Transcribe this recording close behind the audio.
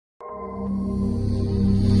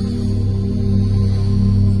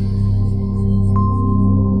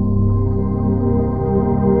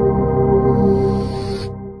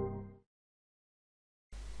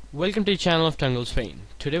Welcome to the channel of TUNNGLE.ES.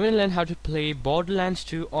 Today we're going to learn how to play Borderlands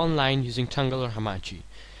 2 online using Tungle or Hamachi.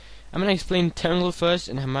 I'm going to explain Tungle first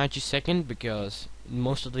and Hamachi second because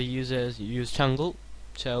most of the users use Tungle.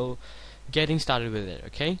 So getting started with it,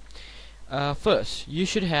 okay? First, you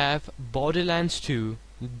should have Borderlands 2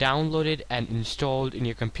 downloaded and installed in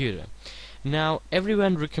your computer. Now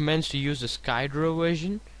everyone recommends to use the Skydrow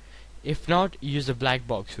version. If not, use the black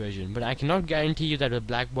box version, but I cannot guarantee you that the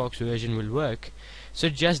black box version will work, so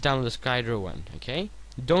just download the Skydrow one, okay?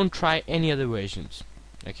 Don't try any other versions,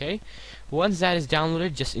 okay? Once that is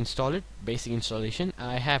downloaded, just install it, basic installation.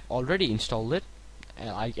 I have already installed it,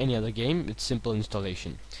 like any other game, it's simple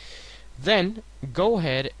installation. Then, go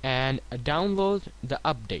ahead and download the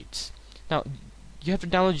updates. Now, you have to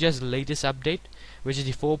download just the latest update, which is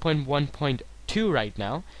the 4.1.2 right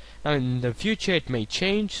now. Now in the future it may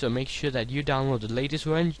change, so make sure that you download the latest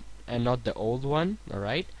one and not the old one,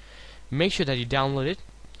 alright? Make sure that you download it.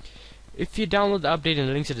 If you download the update in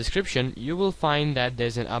the links in the description, you will find that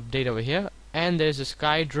there's an update over here and there's a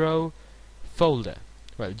Skydrow folder.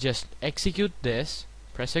 Well, just execute this,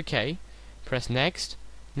 press OK, press next,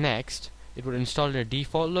 next. It will install in a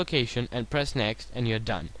default location and press next and you're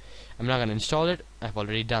done. I'm not going to install it, I've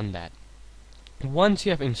already done that. Once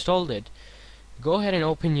you have installed it, go ahead and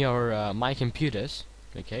open your My Computers,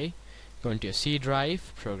 okay? Go into your C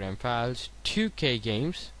drive, Program Files, 2K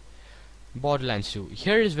Games, Borderlands 2.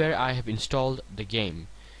 Here is where I have installed the game.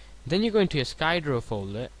 Then you go into your Skydrow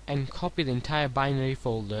folder and copy the entire binary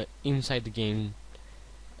folder inside the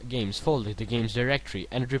games folder, the games directory,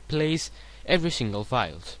 and replace every single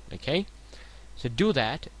files, okay? So do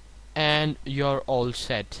that and you're all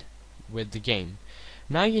set with the game.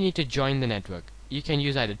 Now you need to join the network. You can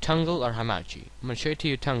use either Tungle or Hamachi. I'm going to show it to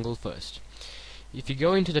you Tungle first. If you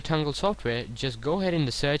go into the Tungle software, just go ahead in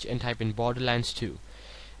the search and type in Borderlands 2.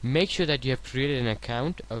 Make sure that you have created an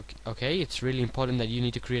account. Okay, it's really important that you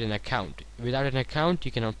need to create an account. Without an account,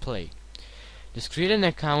 you cannot play. Just create an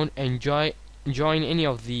account and join any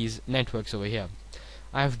of these networks over here.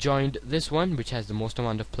 I have joined this one, which has the most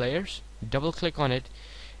amount of players. Double click on it,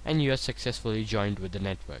 and you are successfully joined with the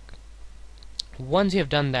network. Once you have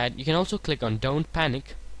done that, you can also click on Don't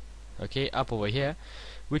Panic, okay, up over here,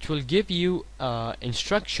 which will give you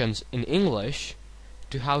instructions in English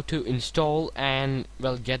to how to install and,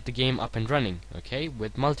 well, get the game up and running, okay,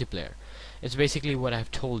 with multiplayer. It's basically what I've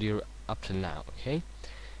told you up till now, okay?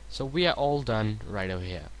 So we are all done right over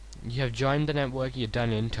here. You have joined the network, you're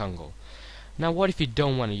done in Tungle. Now what if you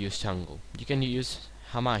don't want to use Tungle? You can use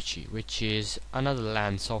Hamachi, which is another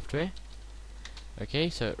LAN software, okay?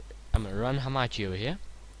 So I'm going to run Hamachi over here.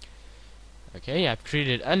 Okay, I've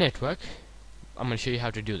created a network. I'm going to show you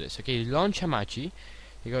how to do this. Okay, you launch Hamachi,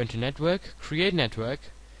 you go into network, create network,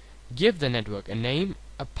 give the network a name,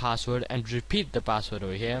 a password, and repeat the password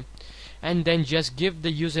over here. And then just give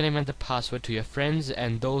the username and the password to your friends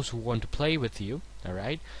and those who want to play with you.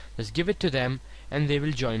 Alright, just give it to them and they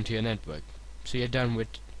will join to your network. So you're done with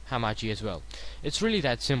Hamachi as well. It's really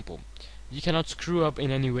that simple. You cannot screw up in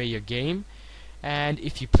any way your game. And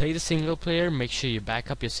if you play the single player, make sure you back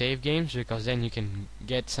up your save games, because then you can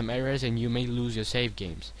get some errors and you may lose your save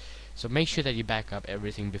games. So make sure that you back up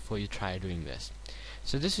everything before you try doing this.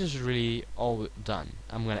 So this is really all done.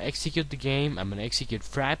 I'm going to execute the game, I'm going to execute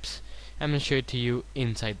fraps, I'm going to show it to you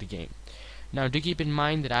inside the game. Now do keep in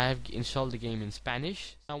mind that I have installed the game in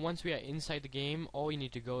Spanish. Now once we are inside the game, all you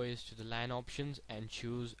need to go is to the LAN options and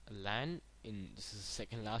choose LAN. This is the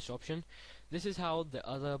second last option. This is how the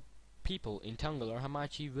other people in Tungle or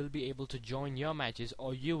Hamachi will be able to join your matches,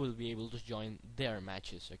 or you will be able to join their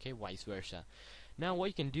matches, okay, vice versa. Now what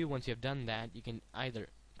you can do once you have done that, you can either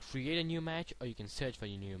create a new match or you can search for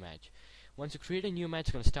your new match. Once you create a new match,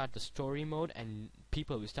 it's going to start the story mode and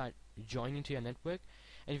people will start joining to your network.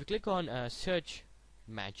 And if you click on search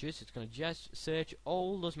matches, it's going to just search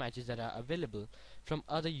all those matches that are available from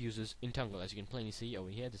other users in Tungle. As you can plainly see over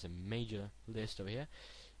here, there's a major list over here.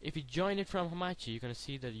 If you join it from Hamachi, you're going to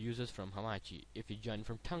see the users from Hamachi. If you join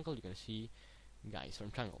from Tungle, you're going to see guys from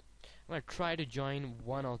Tungle. I'm going to try to join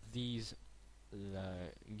one of these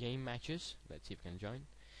game matches. Let's see if I can join.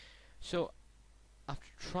 So after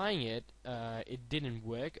trying it, it didn't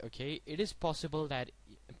work, okay? It is possible that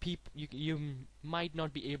you might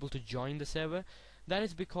not be able to join the server. That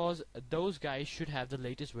is because those guys should have the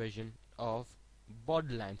latest version of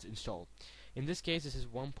Borderlands installed. In this case, this is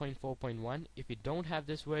 1.4.1. If you don't have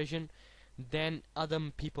this version, then other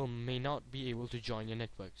people may not be able to join your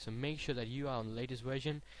network. So make sure that you are on the latest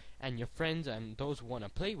version, and your friends and those who want to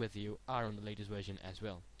play with you are on the latest version as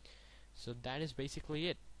well. So that is basically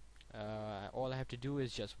it. All I have to do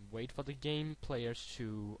is just wait for the game players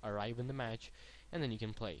to arrive in the match, and then you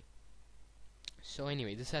can play. So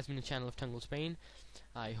anyway, this has been the channel of Tungle Spain.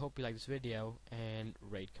 I hope you like this video, and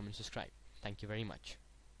rate, comment, subscribe. Thank you very much.